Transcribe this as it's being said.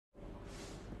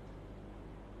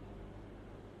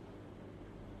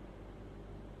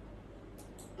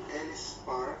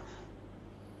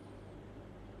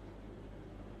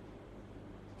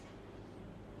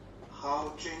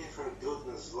how Jennifer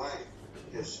Doudna's life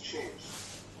has changed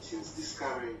since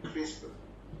discovering CRISPR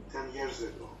 10 years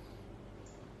ago.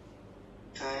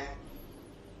 Time,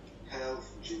 Health,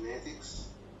 Genetics,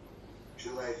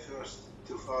 July 1st,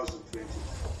 2022.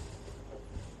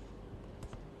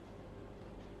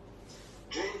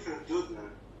 Jennifer Doudna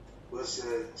was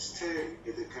staring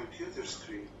at a computer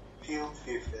screen filled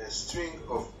with a string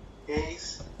of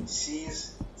A's,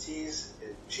 C's, T's,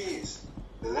 and G's,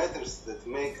 the letters that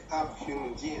make up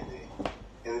human DNA,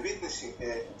 and witnessing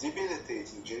a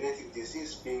debilitating genetic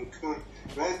disease being cured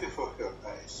right before her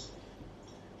eyes.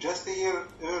 Just a year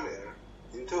earlier,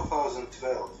 in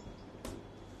 2012,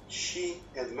 she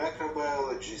and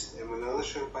microbiologist Emmanuelle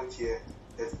Charpentier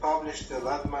had published a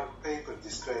landmark paper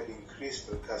describing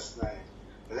CRISPR-Cas9,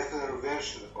 molecular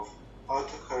version of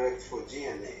autocorrect for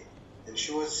DNA, and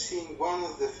she was seeing one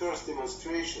of the first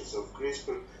demonstrations of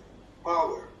CRISPR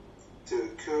power to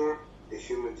cure a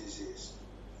human disease.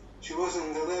 She was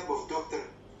in the lab of Dr.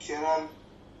 Kiran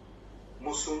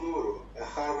Musunuru, a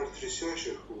Harvard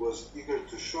researcher who was eager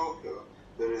to show her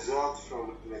the result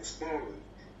from an experiment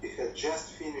he had just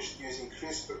finished using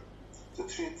CRISPR to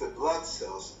treat the blood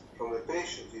cells from a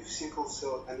patient with sickle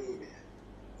cell anemia.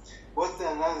 What the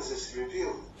analysis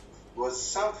revealed was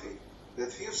something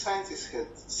that few scientists had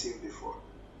seen before.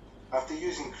 After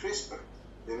using CRISPR,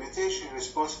 the mutation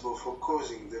responsible for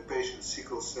causing the patient's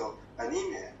sickle cell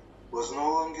anemia was no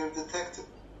longer detectable.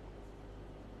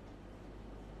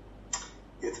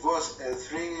 It was a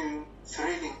thrilling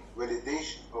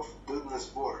validation of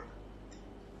Doudna's work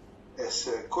as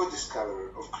a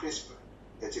co-discoverer of CRISPR,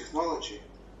 a technology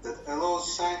that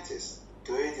allows scientists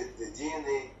to edit the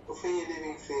DNA of any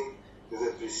living thing with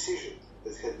a precision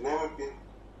that had never been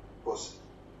possible.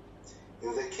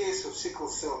 In the case of sickle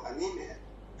cell anemia,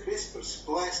 CRISPR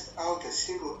spliced out a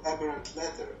single aberrant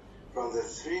letter from the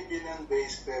 3 billion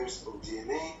base pairs of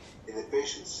DNA in a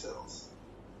patient's cells.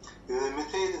 With a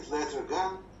mutated letter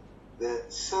gone, the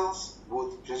cells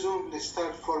would presumably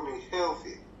start forming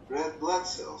healthy red blood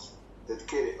cells that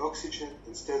carry oxygen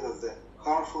instead of the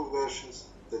harmful versions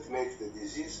that make the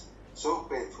disease so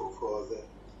painful for the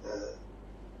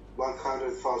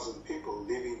 100,000 people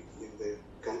living with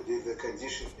the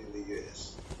condition in the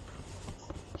US.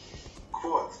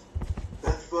 Quote,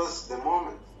 "That was the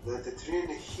moment that it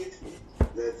really hit me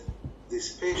that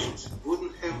these patients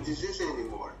wouldn't have disease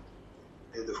anymore,"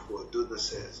 end of quote, Doudna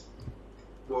says.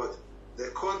 Quote,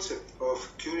 "The concept of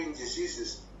curing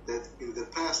diseases that in the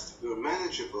past were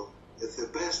manageable at the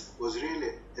best was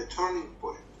really a turning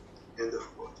point," end of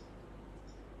quote.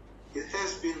 It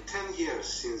has been 10 years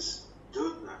since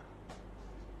Doudna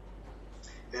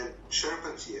and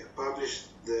Charpentier published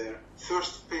their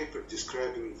first paper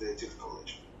describing the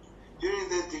technology. During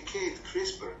that decade,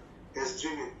 CRISPR has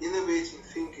driven innovative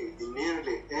thinking in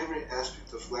nearly every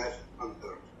aspect of life on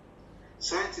Earth.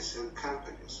 Scientists and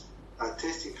companies are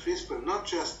testing CRISPR not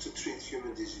just to treat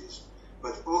human disease,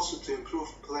 but also to improve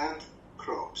plant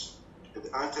crops and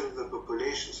alter the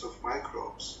populations of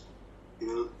microbes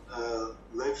in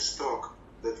livestock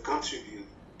that contribute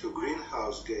to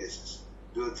greenhouse gases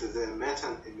due to their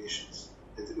methane emissions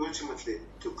and ultimately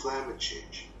to climate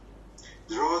change.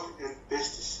 Drought and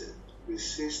pesticide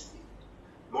resistant,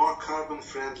 more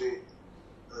carbon-friendly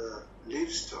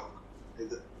livestock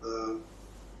and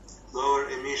lower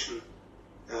emission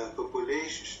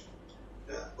population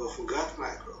of gut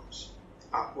microbes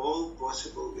are all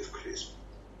possible with CRISPR.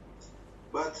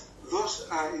 But those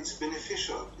are its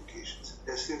beneficial applications.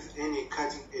 As with any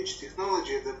cutting-edge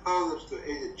technology, the power to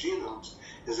edit genomes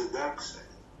has a dark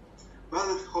side.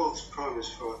 While it holds promise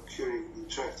for curing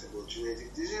intractable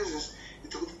genetic diseases,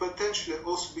 it would potentially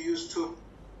also be used to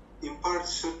impart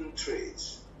certain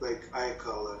traits like eye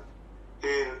color,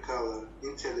 hair color,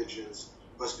 intelligence,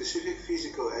 or specific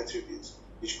physical attributes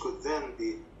which could then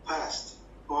be passed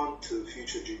on to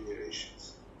future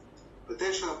generations.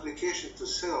 Potential application to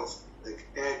cells like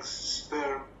eggs,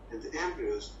 sperm, and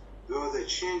embryos, where the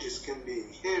changes can be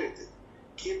inherited,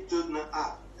 keep Doudna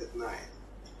up at night.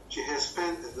 She has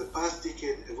spent the past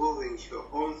decade evolving her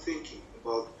own thinking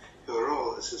about her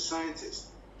role as a scientist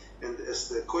and as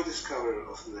the co-discoverer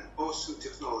of an awesome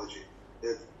technology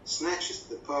that snatches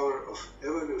the power of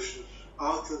evolution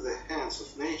out of the hands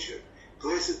of nature,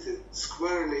 places it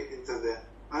squarely into the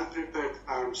unprepared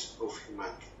arms of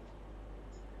humanity.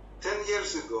 10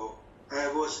 years ago, I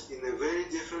was in a very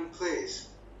different place,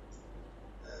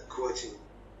 quoting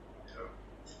her.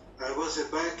 I was a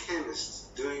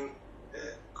biochemist doing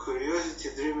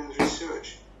curiosity-driven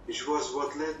research, which was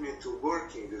what led me to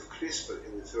working with CRISPR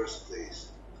in the first place.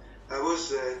 I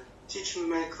was teaching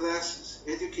my classes,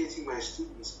 educating my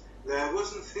students, that I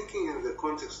wasn't thinking in the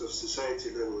context of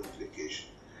society-level implication,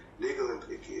 legal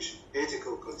implication,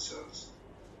 ethical concerns,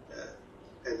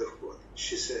 end of quote.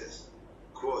 She says,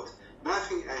 quote,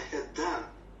 nothing I had done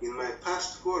in my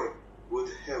past work would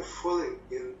have fallen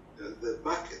in the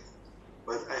bucket,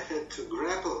 but I had to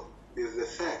grapple with the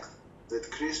fact that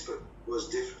CRISPR was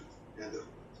different, end of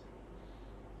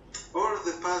quote.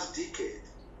 Over the past decade,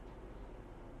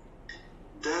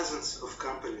 dozens of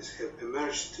companies have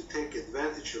emerged to take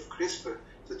advantage of CRISPR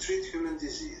to treat human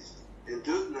disease, and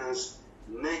Doudna's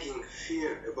nagging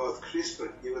fear about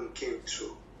CRISPR even came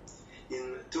true.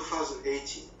 In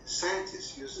 2018,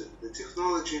 scientists used the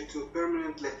technology to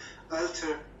permanently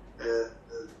alter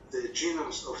the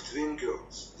genomes of twin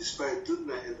girls, despite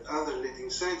Doudna and other leading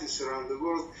scientists around the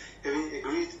world having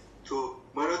agreed to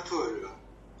moratorium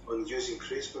on using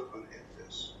CRISPR on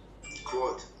embryos.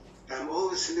 Quote, I'm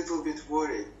always a little bit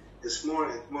worried as more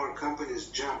and more companies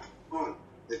jump on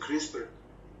the CRISPR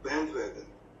bandwagon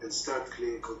and start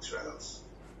clinical trials.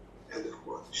 End of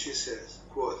quote. She says,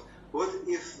 quote, what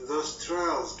if those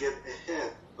trials get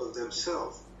ahead of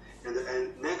themselves and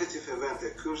a negative event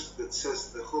occurs that sets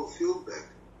the whole field back?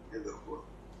 End of quote.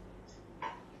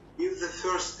 If the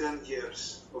first 10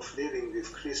 years of living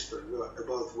with CRISPR were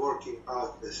about working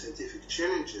out the scientific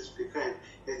challenges behind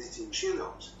editing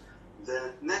genomes,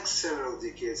 the next several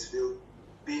decades will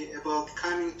be about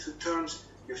coming to terms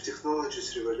with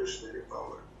technology's revolutionary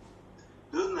power.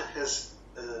 Doudna has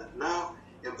now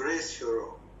embraced her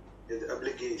role and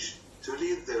obligation to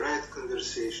lead the right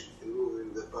conversation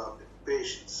involving the public,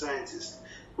 patients, scientists,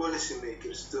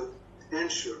 policymakers to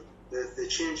ensure that the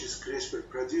changes CRISPR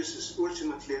produces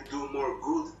ultimately do more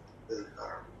good than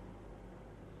harm.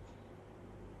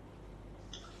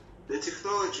 The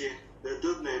technology that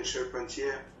Doudna and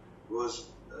Charpentier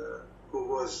who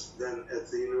was then at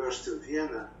the University of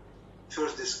Vienna,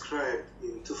 first described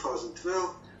in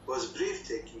 2012, was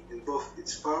breathtaking in both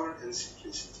its power and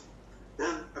simplicity.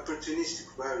 Then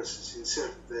opportunistic viruses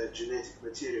insert their genetic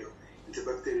material into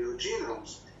bacterial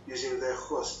genomes using their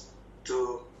host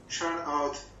to churn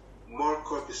out more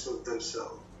copies of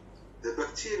themselves. The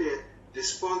bacteria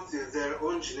respond with their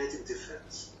own genetic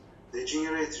defense. They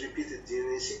generate repeated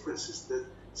DNA sequences that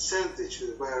send it to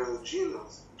the viral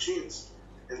genes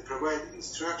and provide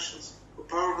instructions for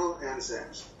powerful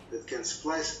enzymes that can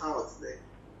splice out the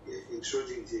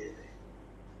intruding DNA.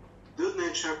 Doudna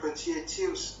and Charpentier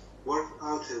teams worked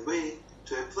out a way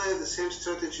to apply the same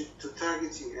strategy to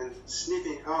targeting and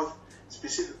snipping out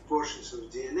specific portions of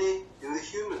DNA in the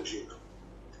human genome,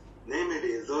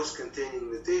 namely those containing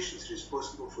mutations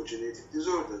responsible for genetic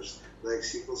disorders like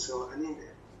sickle cell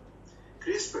anemia.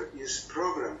 CRISPR is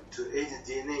programmed to edit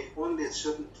DNA only at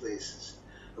certain places,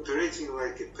 operating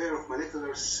like a pair of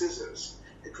molecular scissors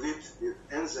equipped with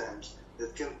enzymes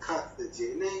that can cut the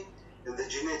DNA and the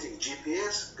genetic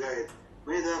GPS guide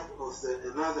made up of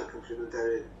another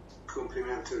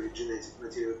complementary genetic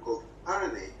material called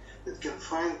RNA that can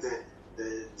find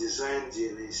the designed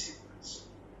DNA sequence.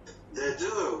 The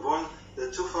duo won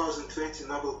the 2020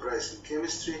 Nobel Prize in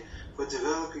Chemistry for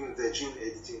developing the gene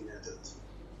editing method.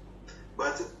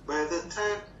 But by that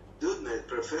time, Doudna, a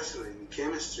professor in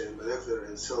chemistry and molecular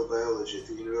and cell biology at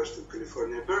the University of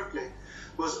California, Berkeley,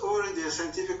 was already a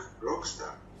scientific rock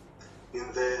star.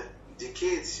 In the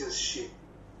decade since she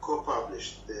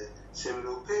co-published the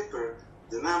seminal paper,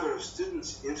 the number of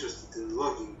students interested in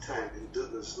logging time in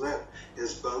Doudna's lab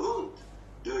has ballooned,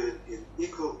 due in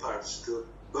equal parts to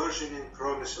burgeoning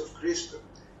promise of CRISPR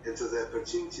and to the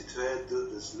opportunity to add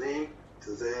Doudna's name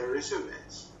to their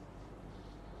resumes.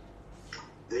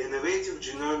 The Innovative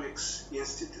Genomics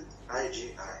Institute,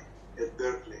 IGI, at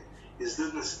Berkeley is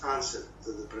Doudna's answer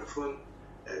to the profound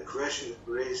question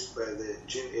raised by the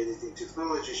gene editing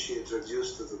technology she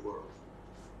introduced to the world.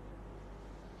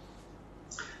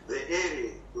 The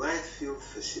airy light-filled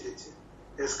facility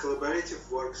has collaborative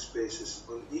workspaces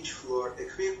on each floor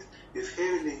equipped with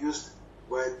heavily used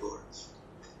whiteboards.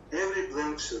 Every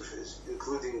blank surface,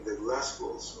 including the glass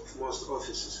walls of most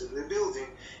offices in the building,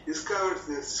 is covered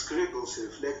with scribbles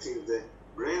reflecting the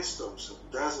brainstorms of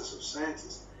dozens of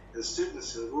scientists and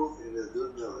students involved in the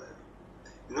Doudna lab.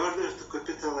 In order to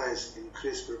capitalize in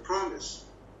CRISPR promise,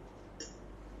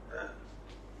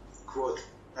 quote,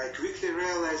 I quickly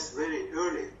realized very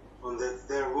early on that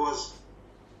there was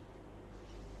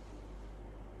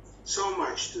so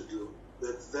much to do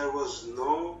that there was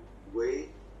no way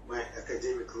my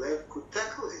academic lab could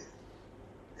tackle it,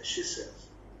 as she says.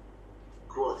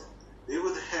 Quote, we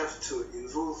would have to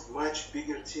involve much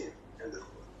bigger team, end of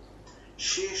quote.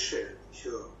 She shared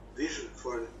her vision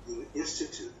for an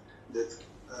institute that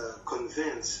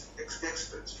convenes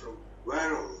experts from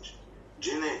virology,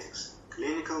 genetics,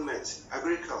 clinical medicine,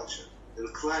 agriculture,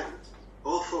 and climate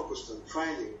all focused on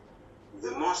finding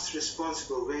the most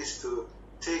responsible ways to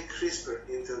take CRISPR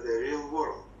into the real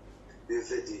world with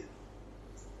the deal.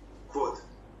 Quote,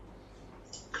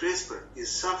 CRISPR is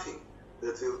something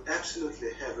that will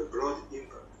absolutely have a broad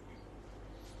impact,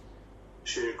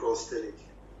 she recalls telling him,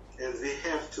 and we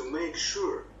have to make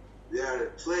sure we are a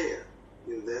player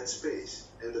in that space,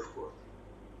 end of quote.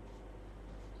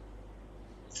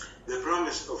 The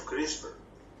promise of CRISPR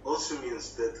also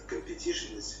means that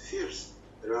competition is fierce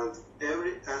around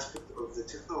every aspect of the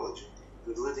technology,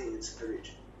 including its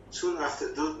origin. Soon after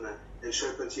Doudna and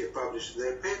Charpentier published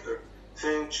their paper,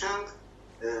 Feng Chang,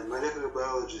 a molecular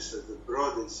biologist at the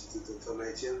Broad Institute of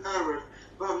MIT and Harvard,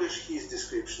 published his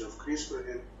description of CRISPR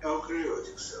in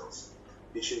eukaryotic cells,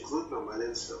 which include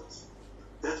mammalian cells.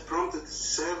 That prompted a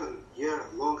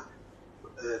 7-year-long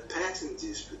patent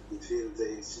dispute between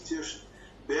the institution.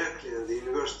 Berkeley and the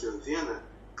University of Vienna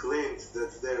claimed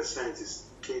that their scientists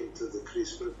came to the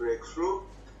CRISPR breakthrough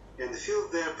and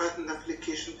filed their patent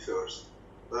application first,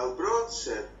 while Broad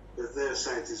said that their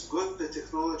scientists got the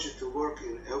technology to work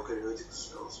in eukaryotic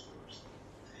cells first.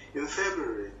 In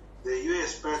February, the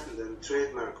US Patent and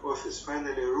Trademark Office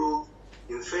finally ruled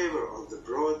in favor of the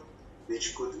Broad,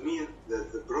 which could mean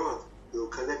that the Broad will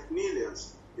collect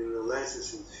millions in the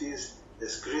licensing fees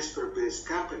as CRISPR-based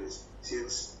companies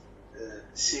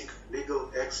seek legal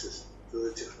access to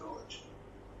the technology.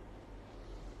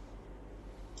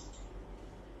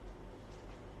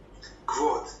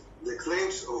 Quote, the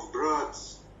claims of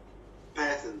Broad's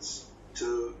patents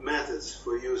to methods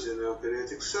for use in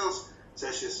eukaryotic cells,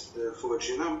 such as for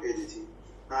genome editing,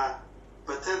 are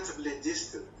patently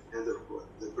distant, end of quote,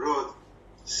 the Broad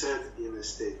said in a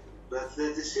statement. But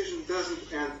the decision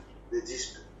doesn't end the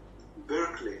dispute.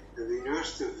 Berkeley and the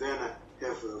University of Vienna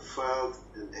have filed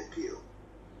an appeal.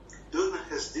 Doudna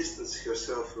has distanced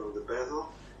herself from the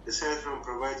battle, aside from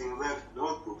providing lab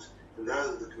notebooks and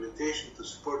other documentation to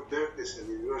support Berkeley's and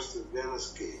the University of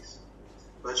Vienna's case.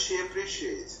 But she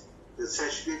appreciates that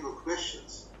such legal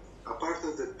questions are part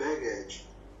of the baggage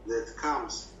that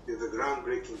comes with a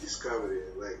groundbreaking discovery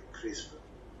like CRISPR.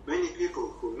 Many people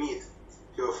who meet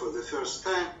her for the first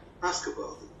time ask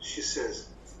about it, she says,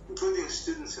 including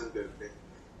students in Berkeley.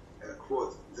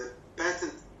 Quote, the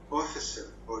patent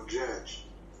officer or judge,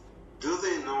 do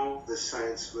they know the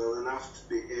science well enough to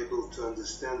be able to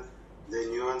understand the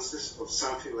nuances of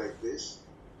something like this?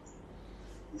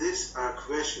 These are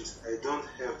questions I don't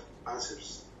have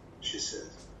answers, she says.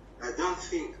 I don't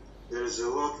think there is a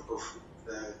lot of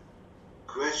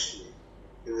questioning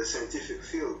in the scientific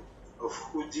field of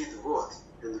who did what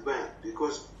and when,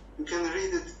 because you can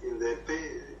read it in the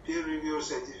peer-reviewed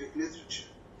scientific literature,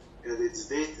 and it's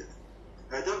dated.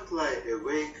 I don't lie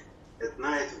awake at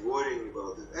night worrying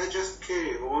about it. I just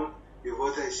carry on with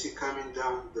what I see coming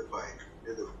down the pike.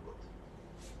 End of quote.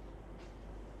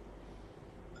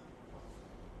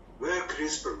 Where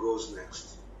CRISPR goes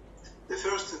next. The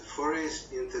first forays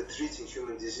into treating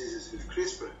human diseases with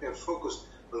CRISPR have focused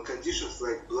on conditions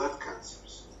like blood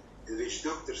cancers, in which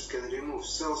doctors can remove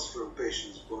cells from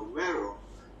patients' bone marrow,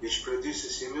 which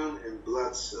produces immune and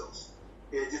blood cells,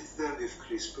 edit them with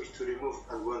CRISPR to remove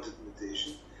unwanted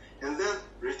mutation, and then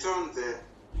return the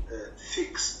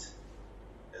fixed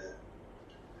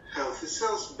healthy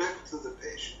cells back to the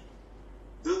patient.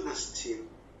 Doudna's team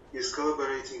is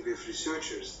collaborating with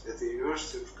researchers at the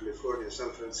University of California, San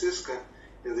Francisco,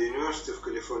 and the University of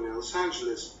California, Los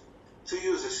Angeles, to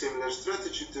use a similar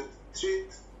strategy to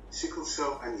treat sickle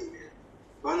cell anemia.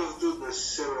 One of Doudna's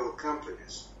several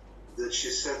companies that she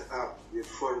set up with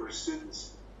former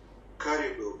students,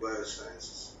 Caribou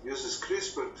Biosciences, uses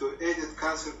CRISPR to edit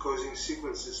cancer-causing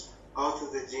sequences out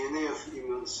of the DNA of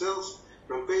immune cells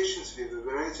from patients with a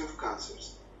variety of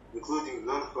cancers, including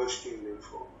non-Hodgkin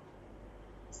lymphoma.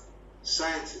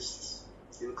 Scientists,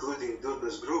 including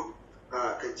Doudna's group,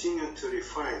 are continuing to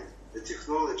refine the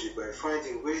technology by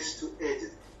finding ways to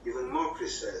edit even more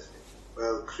precisely.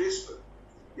 While CRISPR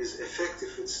is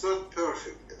effective, it's not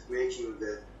perfect at making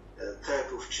the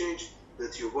type of change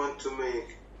that you want to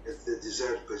make at the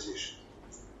desired position,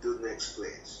 Doudna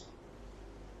explains.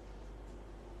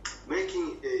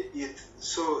 Making it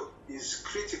so is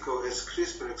critical as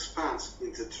CRISPR expands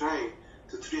into trying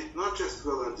to treat not just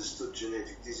well-understood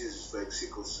genetic diseases like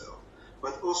sickle cell,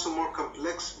 but also more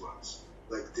complex ones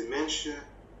like dementia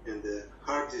and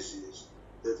heart disease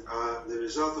that are the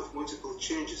result of multiple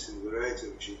changes in a variety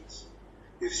of genes.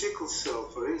 With sickle cell,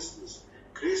 for instance,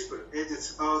 CRISPR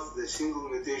edits out the single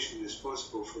mutation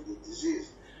responsible for the disease,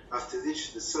 after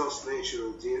which the cell's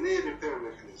natural DNA repair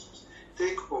mechanisms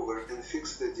take over and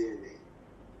fix the DNA.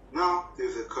 now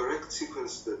with a correct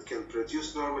sequence that can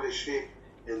produce normally shaped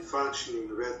and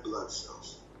functioning red blood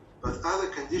cells. But other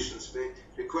conditions may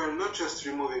require not just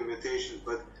removing mutations,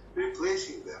 but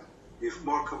replacing them with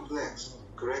more complex,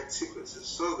 correct sequences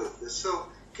so that the cell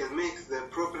can make the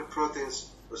proper proteins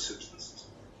or substances.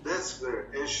 That's where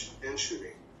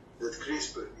ensuring that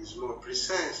CRISPR is more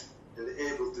precise and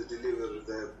able to deliver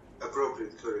the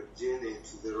appropriate correct DNA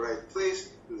to the right place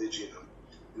in the genome,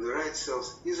 in the right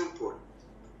cells, is important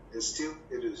and still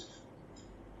elusive.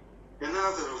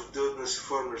 Another of Doudna's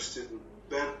former student,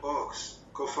 Ben Oaks,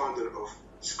 co-founder of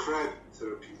Scribe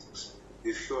Therapeutics,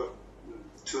 with her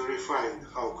to refine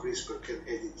how CRISPR can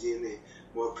edit DNA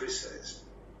more precisely.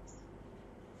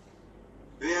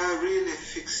 We are really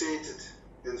fixated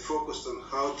and focused on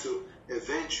how to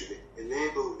eventually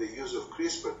enable the use of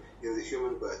CRISPR in the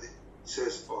human body,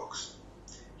 says Oaks.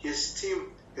 His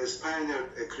team has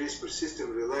pioneered a CRISPR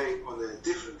system relying on a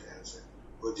different enzyme,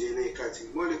 or DNA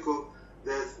cutting molecule,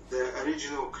 that the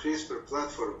original CRISPR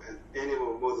platform and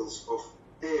animal models of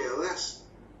ALS.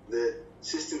 The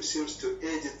system seems to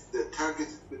edit the target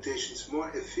mutations more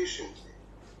efficiently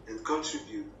and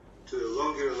contribute to a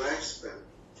longer lifespan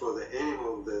for the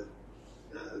animal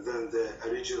than the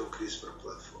original CRISPR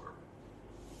platform.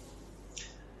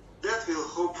 That will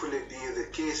hopefully be the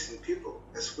case in people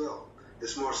as well,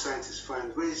 as more scientists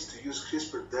find ways to use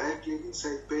CRISPR directly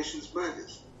inside patients'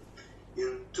 bodies.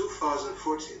 In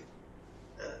 2014,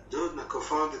 Doudna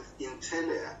co-founded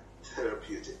Intellia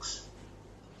Therapeutics,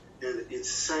 and its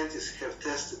scientists have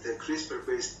tested a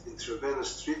CRISPR-based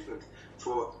intravenous treatment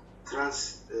for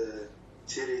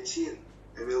transthyretin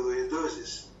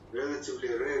amyloidosis,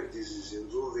 relatively rare disease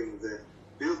involving the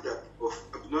buildup of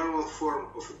abnormal form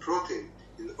of a protein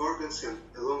in organs and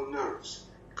along nerves,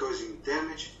 causing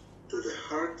damage to the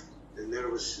heart and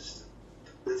nervous system.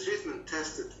 The treatment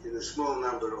tested in a small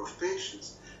number of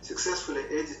patients successfully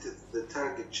edited the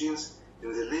target genes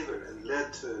in the liver and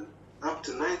led to an up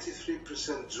to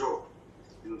 93% drop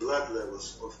in blood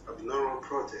levels of abnormal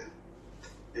protein.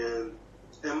 And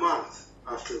a month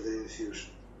after the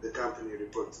infusion, the company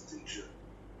reported in June.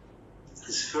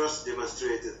 This first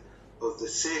demonstrated of the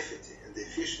safety and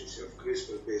efficiency of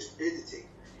CRISPR-based editing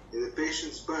in a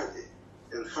patient's body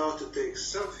and how to take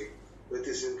something that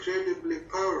is incredibly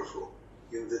powerful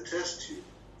in the test tube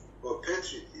or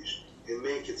petri dish and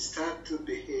make it start to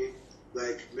behave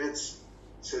like medicine,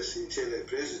 says Intellia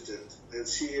President and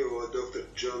CEO Dr.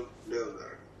 John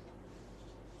Leonard.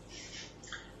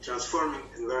 Transforming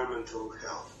environmental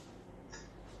health.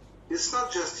 It's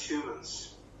not just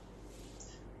humans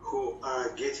who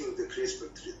are getting the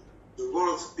CRISPR treatment. The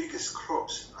world's biggest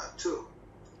crops are too.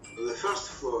 On the first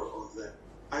floor of the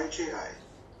IGI,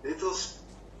 little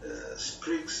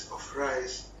sprigs of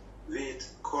rice, wheat,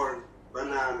 corn,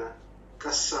 banana,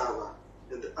 cassava,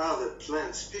 and other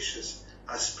plant species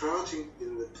are sprouting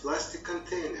in the plastic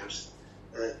containers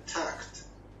tucked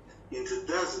into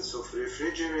dozens of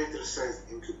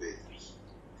refrigerator-sized incubators.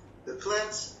 The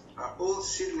plants are all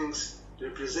seedlings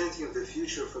representing the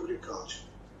future of agriculture: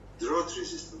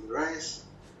 drought-resistant rice,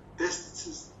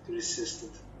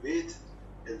 pesticide-resistant wheat,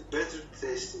 and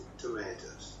better-tasting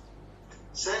tomatoes.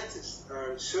 Scientists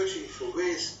are searching for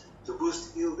ways to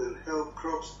boost yield and help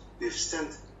crops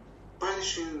withstand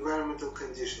punishing environmental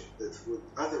conditions that would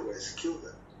otherwise kill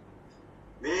them.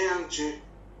 Myung J.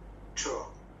 Cho,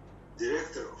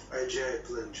 director of IGI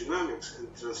Plant Genomics and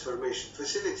Transformation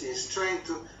Facility, is trying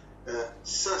to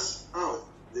suss out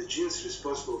the genes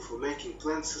responsible for making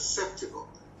plants susceptible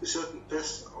to certain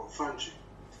pests or fungi,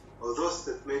 or those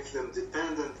that make them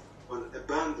dependent on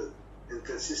abundant and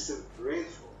consistent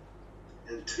rainfall,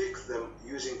 and tweak them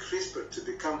using CRISPR to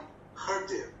become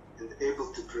hardier and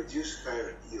able to produce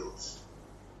higher yields.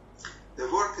 The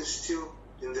work is still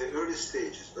in the early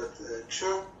stages, but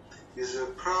Cho is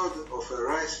proud of a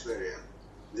rice variant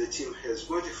the team has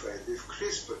modified with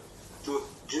CRISPR to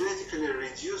genetically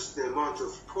reduce the amount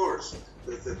of pores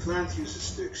that the plant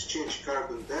uses to exchange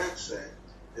carbon dioxide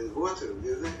and water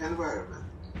with the environment,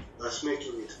 thus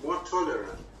making it more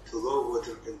tolerant to low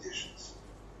water conditions.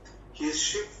 He has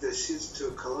shipped the seeds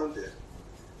to Colombia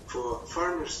for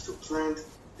farmers to plant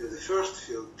in the first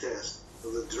field test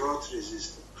of the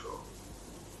drought-resistant crop.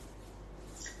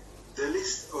 The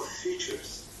list of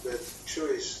features that Cho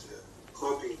is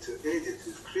hoping to edit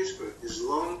with CRISPR is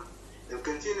long and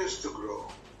continues to grow.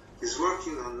 He's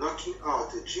working on knocking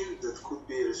out a gene that could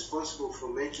be responsible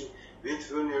for making wheat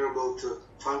vulnerable to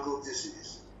fungal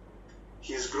disease.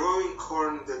 He is growing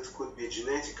corn that could be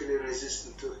genetically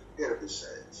resistant to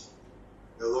herbicides,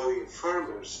 allowing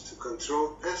farmers to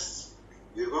control pests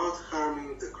without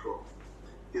harming the crop.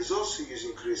 He is also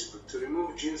using CRISPR to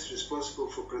remove genes responsible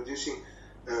for producing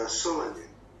solanine,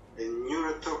 a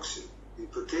neurotoxin in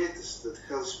potatoes that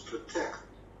helps protect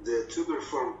the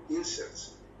tuberform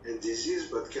insects and disease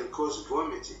but can cause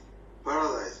vomiting,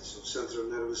 paralysis of central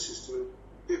nervous system in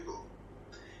people.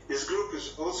 His group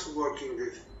is also working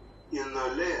with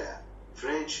Inolea,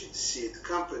 French seed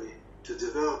company, to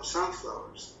develop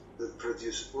sunflowers that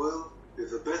produce oil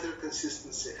with a better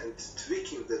consistency and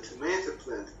tweaking the tomato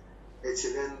plant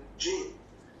ethylene gene,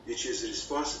 which is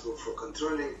responsible for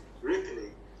controlling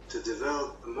ripening to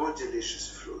develop a more delicious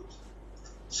fruit.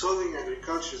 Solving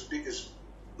agriculture's biggest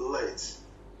blights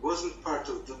wasn't part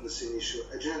of Doudna's initial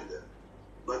agenda,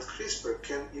 but CRISPR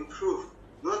can improve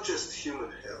not just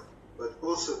human health, but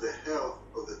also the health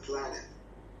of the planet.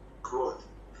 Quote,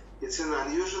 "It's an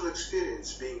unusual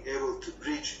experience being able to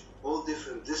bridge all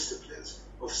different disciplines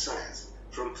of science,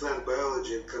 from plant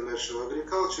biology and commercial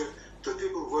agriculture to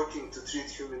people working to treat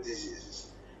human diseases.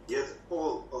 Yet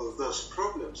all of those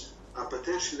problems are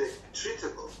potentially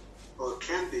treatable or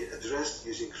can be addressed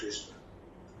using CRISPR,"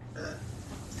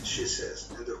 she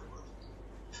says, end of quote.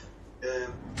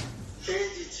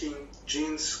 Editing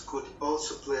genes could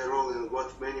also play a role in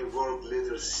what many world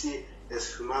leaders see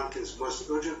as humankind's most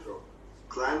urgent problem,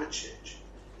 climate change.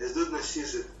 As Doudna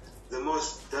sees it, the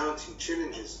most daunting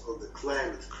challenges of the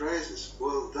climate crisis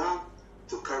boil down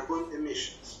to carbon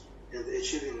emissions, and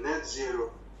achieving net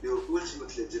zero will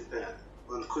ultimately depend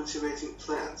on cultivating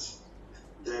plants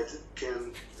that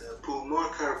can pull more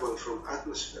carbon from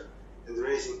atmosphere and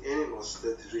raising animals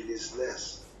that release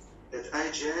less. At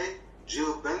IGI,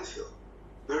 Jill Benfield,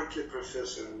 Berkeley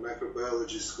professor and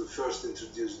microbiologist who first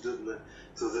introduced Doudna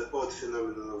to the odd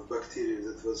phenomenon of bacteria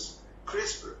that was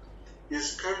CRISPR,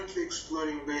 is currently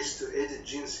exploring ways to edit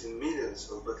genes in millions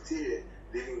of bacteria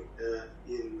living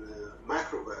in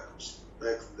microbiomes,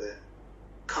 like the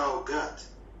cow gut,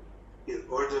 in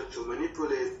order to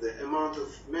manipulate the amount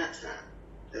of methane,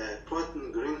 a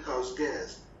potent greenhouse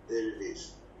gas they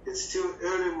release. It's still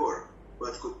early work,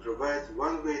 but could provide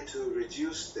one way to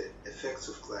reduce the effects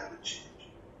of climate change.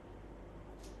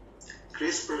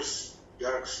 CRISPR's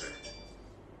dark side.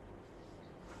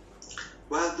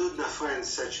 While Doudna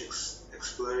finds such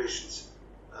explorations,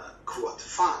 quote,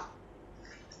 fun,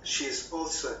 she is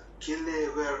also keenly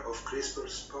aware of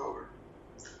CRISPR's power.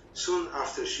 Soon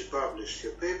after she published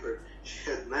her paper, she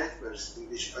had nightmares in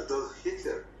which Adolf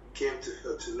Hitler came to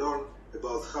her to learn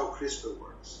about how CRISPR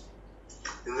works.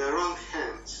 In the wrong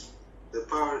hands, the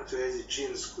power to edit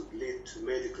genes could lead to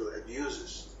medical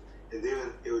abuses and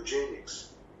even eugenics,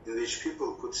 in which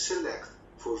people could select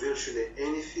for virtually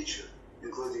any feature,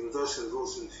 including those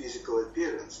involved in physical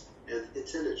appearance and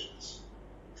intelligence.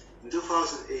 In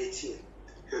 2018,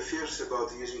 her fears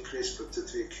about using CRISPR to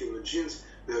tweak human genes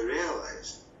were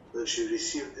realized when she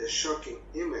received a shocking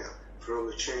email from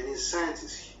a Chinese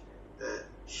scientist,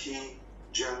 He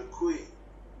Jiankui,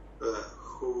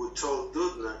 who told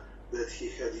Doudna that he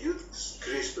had used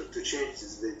CRISPR to change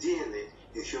the DNA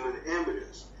in human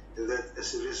embryos, and that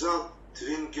as a result,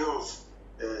 twin girls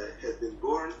had been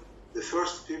born, the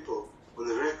first people on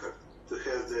the record to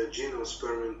have their genomes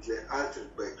permanently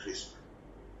altered by CRISPR.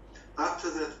 Up to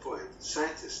that point,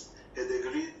 scientists had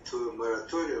agreed to a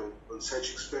moratorium on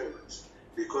such experiments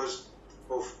because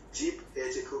of deep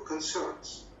ethical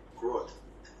concerns. Quote,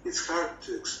 "It's hard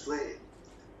to explain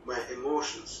my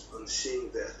emotions on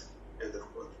seeing that," end of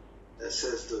quote,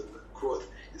 says Doudna. Quote,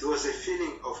 "It was a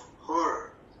feeling of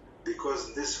horror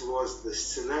because this was the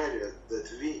scenario that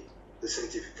we, the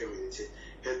scientific community,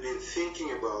 had been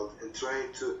thinking about and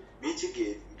trying to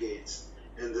mitigate against,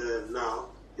 and now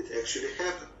it actually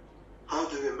happened. How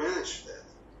do we manage that?"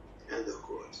 End of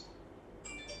quote.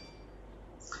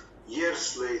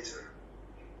 Years later,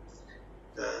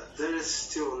 there is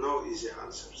still no easy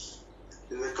answers.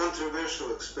 In the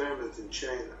controversial experiment in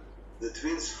China, the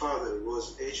twins' father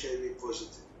was HIV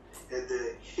positive, and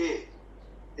he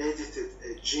edited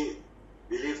a gene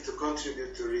believed to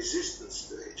contribute to resistance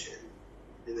to HIV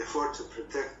in an effort to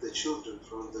protect the children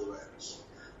from the virus.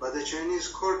 But the Chinese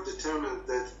court determined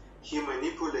that he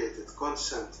manipulated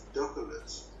consent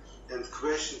documents and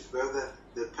questioned whether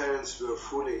the parents were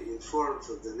fully informed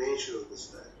of the nature of the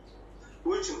study.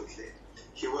 Ultimately,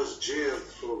 he was jailed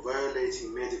for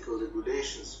violating medical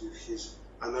regulations with his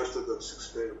unorthodox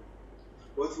experiment.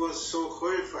 What was so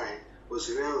horrifying was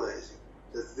realizing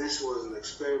that this was an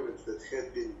experiment that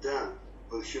had been done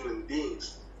on human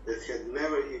beings that had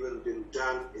never even been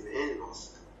done in animals,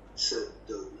 said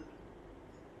Doudna.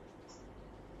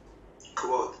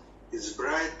 Quote, "It's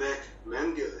brought back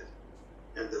Mengele,"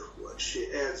 end of quote.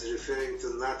 She adds, referring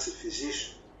to Nazi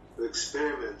physician who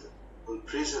experimented on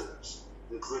prisoners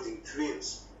including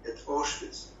twins, at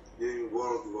Auschwitz during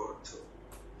World War II.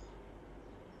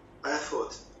 I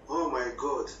thought, oh my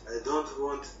God, I don't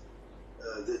want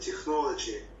the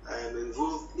technology I am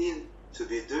involved in to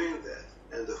be doing that,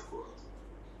 end of quote.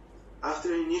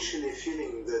 After initially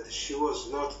feeling that she was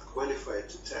not qualified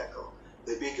to tackle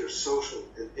the bigger social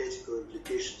and ethical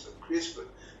implications of CRISPR,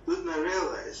 Doudna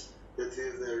realized that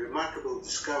with the remarkable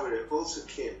discovery also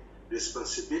came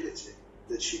responsibility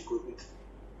that she couldn't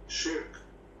shirk.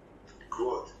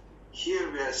 Quote,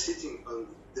 here we are sitting on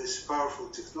this powerful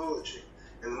technology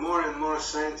and more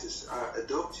scientists are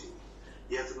adopting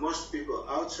it, yet most people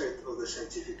outside of the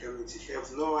scientific community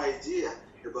have no idea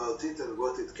about it and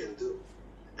what it can do.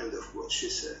 End of quote, she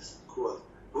says. Quote,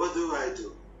 what do I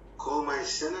do? Call my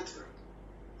senator?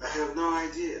 I have no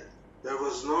idea. There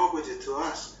was nobody to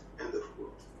ask. End of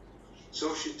quote.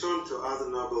 So she turned to other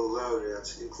Nobel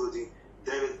laureates, including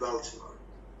David Baltimore,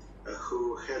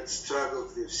 who had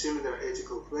struggled with similar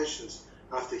ethical questions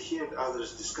after he and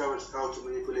others discovered how to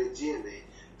manipulate DNA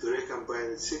to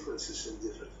recombine its sequences in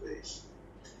different ways.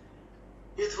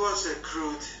 It was a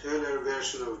crude, earlier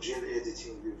version of gene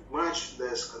editing with much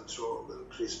less control than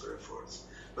CRISPR affords,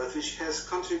 but which has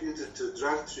contributed to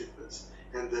drug treatments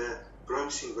and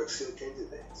promising vaccine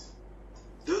candidates.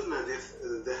 Doudna,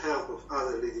 with the help of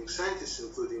other leading scientists,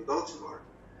 including Baltimore,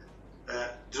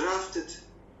 drafted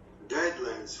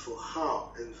guidelines for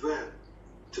how and when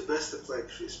to best apply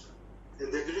CRISPR,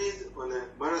 and agreed on a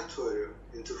moratorium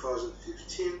in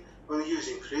 2015 on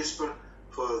using CRISPR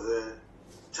for the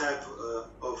type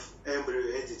of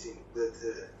embryo editing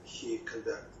that he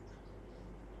conducted.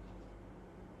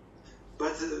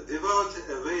 But without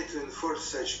a way to enforce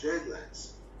such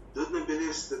guidelines, Doudna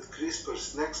believes that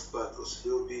CRISPR's next battles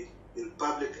will be in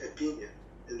public opinion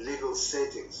and legal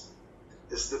settings,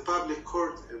 as the public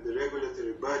court and the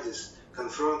regulatory bodies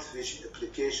confront which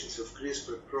applications of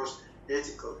CRISPR cross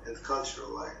ethical and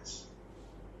cultural lines.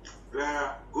 We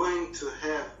are going to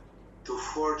have to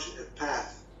forge a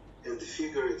path and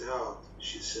figure it out,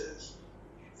 she says.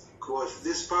 Quote,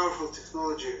 this powerful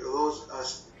technology allows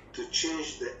us to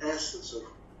change the essence of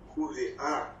who we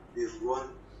are if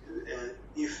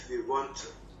we want to.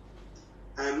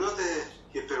 I am not a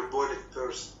hyperbolic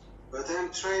person, but I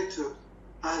am trying to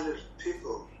alert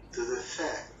people to the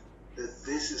fact that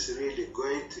this is really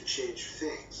going to change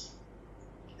things.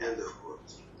 End of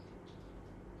quote.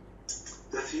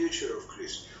 The future of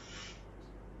CRISPR.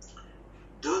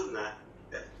 Doudna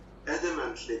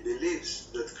adamantly believes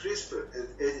that CRISPR and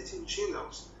editing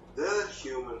genomes, whether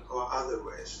human or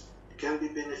otherwise, can be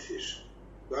beneficial,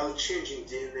 while changing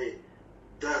DNA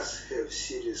does have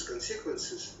serious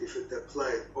consequences if it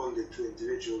applied only to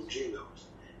individual genomes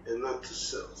and not to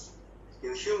cells.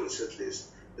 In humans, at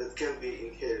least, that can be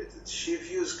inherited. She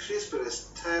views CRISPR as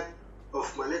a type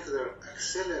of molecular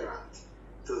accelerant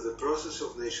to the process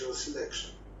of natural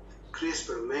selection.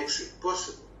 CRISPR makes it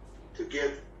possible to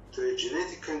get to a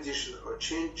genetic condition or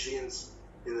change genes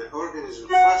in an organism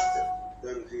faster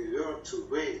than we were to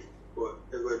wait for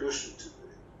evolution to do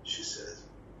it, she says.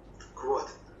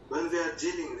 Quote, when we are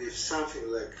dealing with something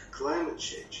like climate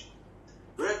change,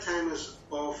 where time is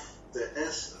of the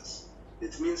essence,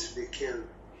 it means we can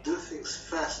do things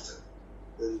faster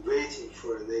than waiting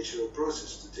for a natural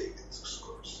process to take its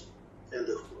course. End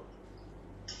of quote.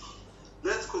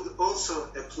 That could also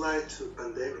apply to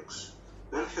pandemics.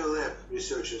 When her lab,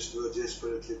 researchers were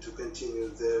desperately to continue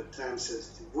their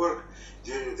time-sensitive work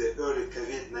during the early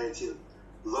COVID-19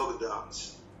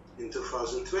 lockdowns. In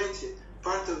 2020,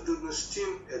 part of Doudna's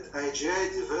team at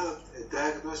IGI developed a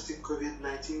diagnostic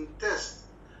COVID-19 test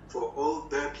for all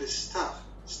Berkeley staff,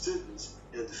 students,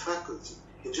 and faculty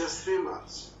in just 3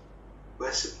 months.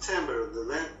 By September, the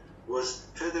lab was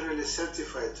federally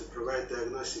certified to provide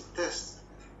diagnostic tests,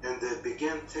 and they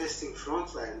began testing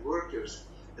frontline workers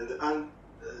and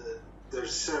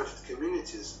underserved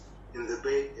communities in the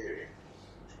Bay Area.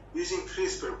 Using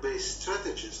CRISPR-based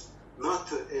strategies not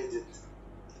to edit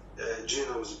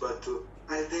genomes but to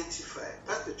identify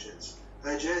pathogens,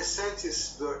 IGI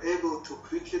scientists were able to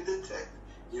quickly detect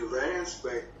new variants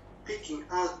by picking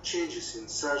out changes in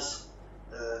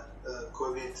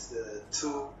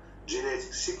SARS-CoV-2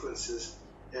 genetic sequences,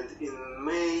 and in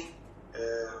May,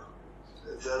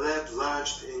 the lab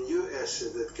launched a new assay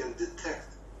that can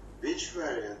detect which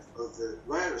variant of the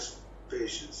virus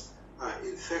patients are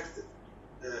infected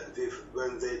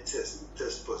when they test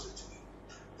positive.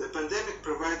 The pandemic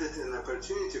provided an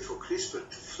opportunity for CRISPR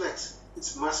to flex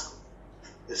its muscle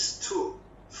as a tool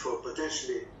for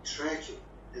potentially tracking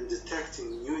and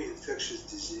detecting new infectious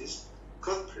disease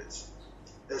culprits,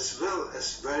 as well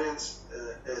as variants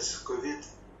as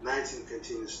COVID-19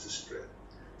 continues to spread.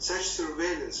 Such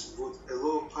surveillance would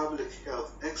allow public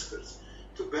health experts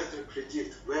to better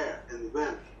predict where and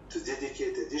when to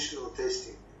dedicate additional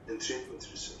testing and treatment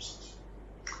resources.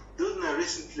 Doudna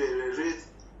recently reread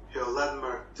her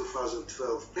landmark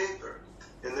 2012 paper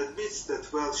and admits that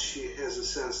while she has a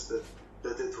sense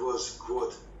that it was,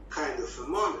 quote, kind of a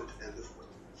moment, end of quote,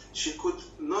 she could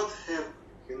not have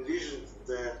envisioned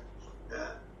the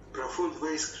profound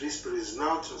ways CRISPR is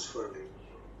now transforming.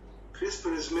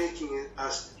 CRISPR is making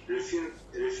us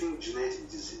rethink genetic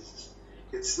diseases.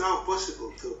 It's now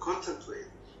possible to contemplate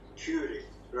curing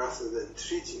rather than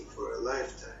treating for a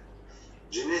lifetime.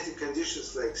 Genetic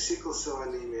conditions like sickle cell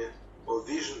anemia or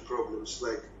vision problems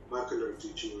like macular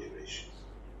degeneration.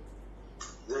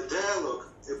 The dialogue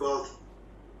about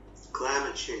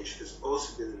climate change has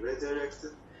also been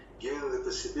redirected, given the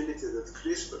possibility that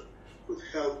CRISPR could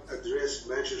help address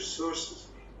major sources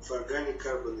of organic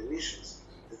carbon emissions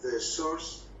at their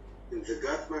source in the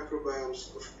gut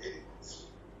microbiomes of animals.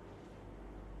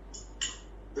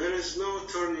 There is no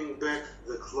turning back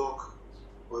the clock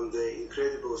on the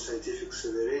incredible scientific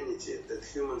sovereignty that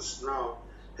humans now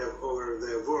have over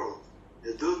their world.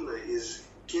 Doudna is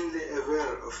keenly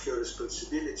aware of her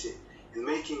responsibility in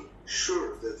making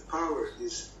sure that power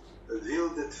is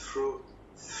wielded through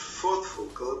thoughtful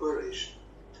collaboration.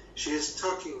 She is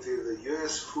talking with the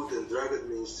US Food and Drug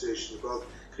Administration about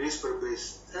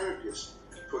CRISPR-based therapies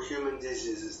for human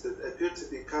diseases that appear to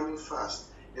be coming fast,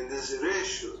 and is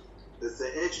reassured that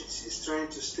the agency is trying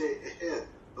to stay ahead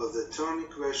of the thorny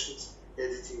questions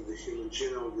editing the human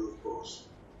genome will pose.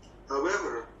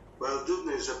 However, while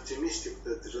Doudna is optimistic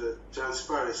that the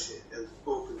transparency and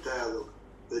open dialogue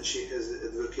that she has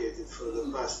advocated for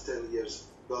the past 10 years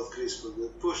about CRISPR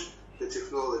will push the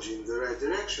technology in the right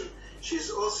direction, she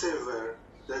is also aware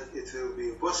that it will be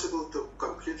impossible to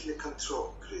completely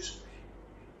control CRISPR.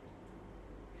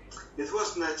 It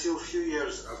wasn't until a few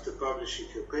years after publishing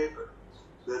her paper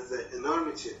that the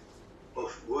enormity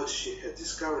of what she had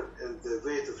discovered and the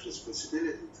weight of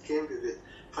responsibility that came with it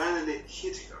finally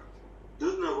hit her.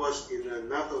 Doudna was in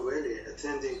Napa Valley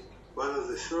attending one of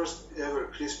the first ever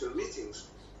CRISPR meetings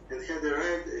and had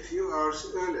arrived a few hours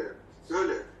earlier,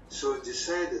 so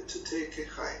decided to take a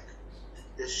hike.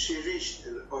 As she reached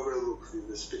an overlook with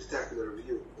a spectacular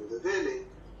view of the valley,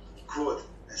 quote,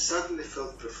 I suddenly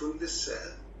felt profoundly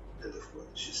sad, end of quote,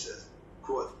 she said.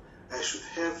 Quote, I should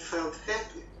have felt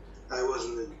happy. I was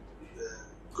in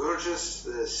a gorgeous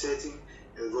setting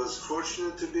and was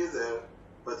fortunate to be there,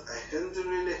 but I hadn't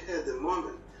really had a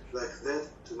moment like that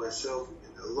to myself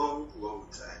in a long, long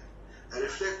time. I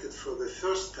reflected for the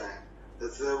first time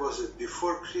that there was a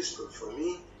before CRISPR for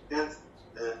me and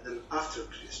an after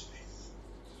CRISPR.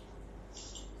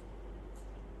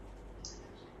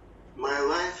 My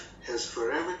life has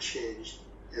forever changed,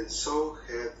 and so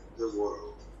had the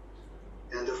world.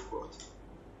 End of quote.